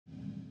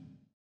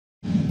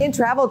In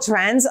travel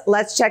trends,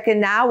 let's check in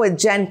now with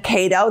Jen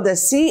Catto, the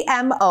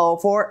CMO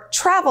for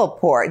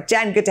Travelport.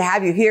 Jen, good to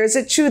have you here. Is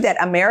it true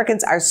that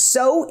Americans are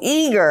so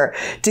eager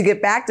to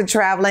get back to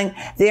traveling,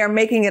 they are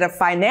making it a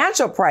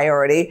financial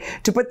priority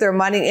to put their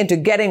money into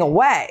getting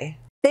away?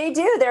 They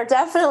do. They're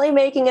definitely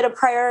making it a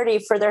priority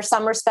for their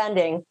summer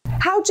spending.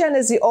 How, Jen,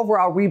 is the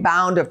overall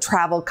rebound of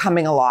travel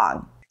coming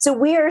along? So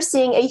we are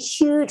seeing a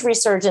huge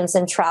resurgence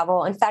in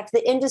travel. In fact,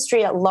 the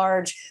industry at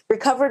large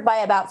recovered by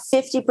about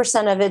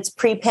 50% of its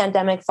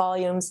pre-pandemic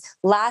volumes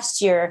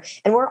last year.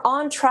 And we're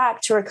on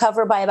track to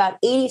recover by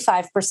about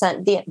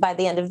 85% by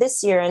the end of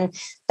this year. And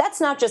that's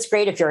not just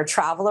great if you're a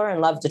traveler and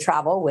love to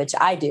travel, which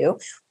I do,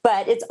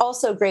 but it's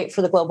also great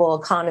for the global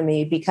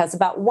economy because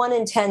about 1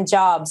 in 10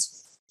 jobs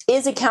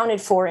is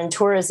accounted for in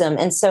tourism.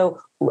 And so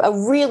a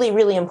really,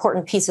 really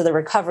important piece of the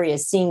recovery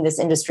is seeing this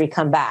industry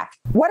come back.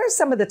 What are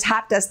some of the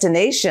top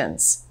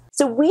destinations?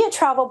 So we at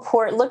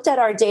Travelport looked at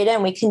our data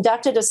and we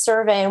conducted a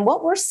survey. And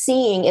what we're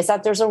seeing is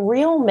that there's a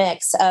real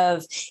mix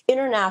of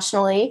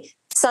internationally,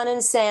 sun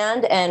and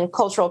sand and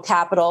cultural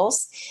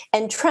capitals.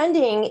 And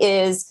trending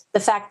is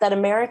the fact that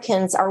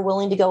Americans are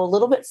willing to go a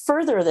little bit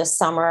further this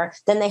summer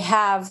than they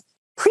have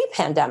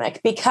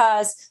pre-pandemic,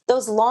 because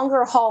those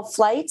longer haul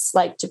flights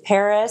like to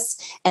Paris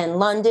and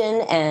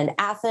London and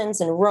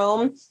Athens and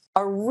Rome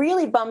are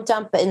really bumped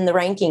up in the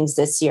rankings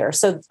this year.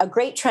 So a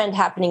great trend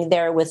happening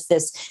there with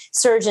this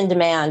surge in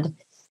demand.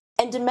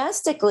 And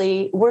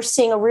domestically, we're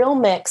seeing a real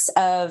mix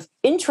of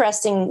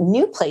interesting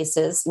new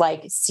places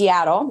like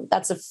Seattle.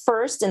 That's a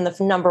first in the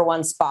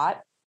 #1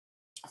 spot,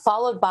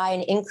 followed by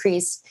an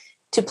increase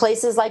to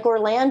places like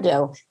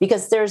Orlando,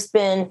 because there's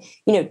been,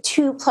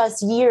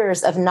 2+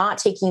 years of not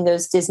taking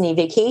those Disney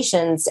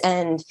vacations.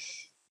 And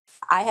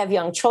I have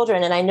young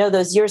children, and I know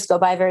those years go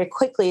by very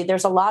quickly.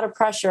 There's a lot of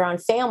pressure on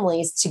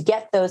families to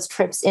get those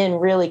trips in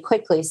really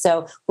quickly.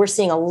 So we're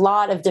seeing a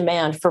lot of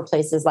demand for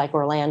places like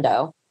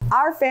Orlando.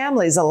 Our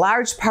family is a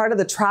large part of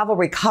the travel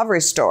recovery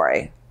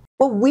story.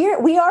 Well,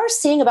 we are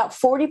seeing about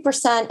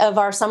 40% of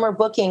our summer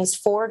bookings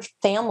for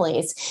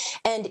families.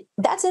 And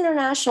that's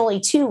internationally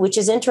too, which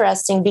is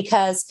interesting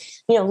because,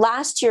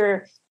 last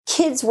year,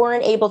 kids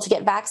weren't able to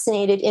get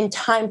vaccinated in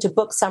time to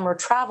book summer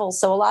travel.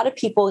 So a lot of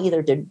people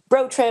either did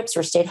road trips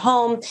or stayed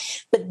home.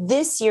 But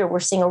this year,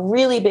 we're seeing a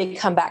really big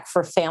comeback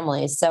for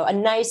families. So a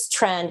nice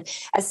trend.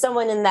 As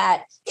someone in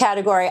that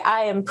category,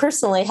 I am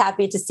personally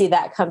happy to see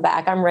that come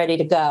back. I'm ready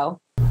to go.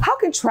 How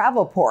can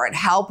Travelport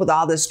help with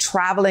all this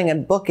traveling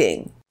and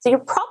booking? So you're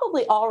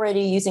probably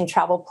already using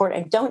Travelport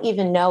and don't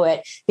even know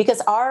it, because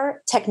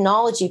our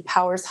technology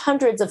powers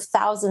hundreds of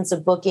thousands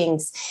of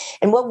bookings.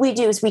 And what we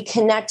do is we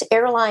connect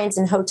airlines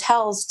and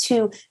hotels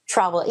to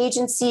travel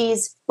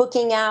agencies,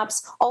 booking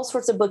apps, all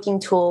sorts of booking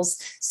tools.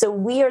 So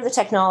we are the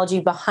technology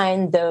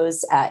behind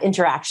those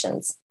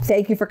interactions.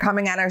 Thank you for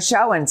coming on our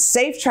show, and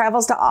safe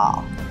travels to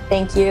all.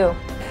 Thank you.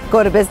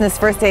 Go to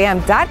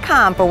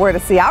businessfirstam.com for where to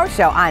see our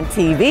show on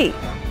TV.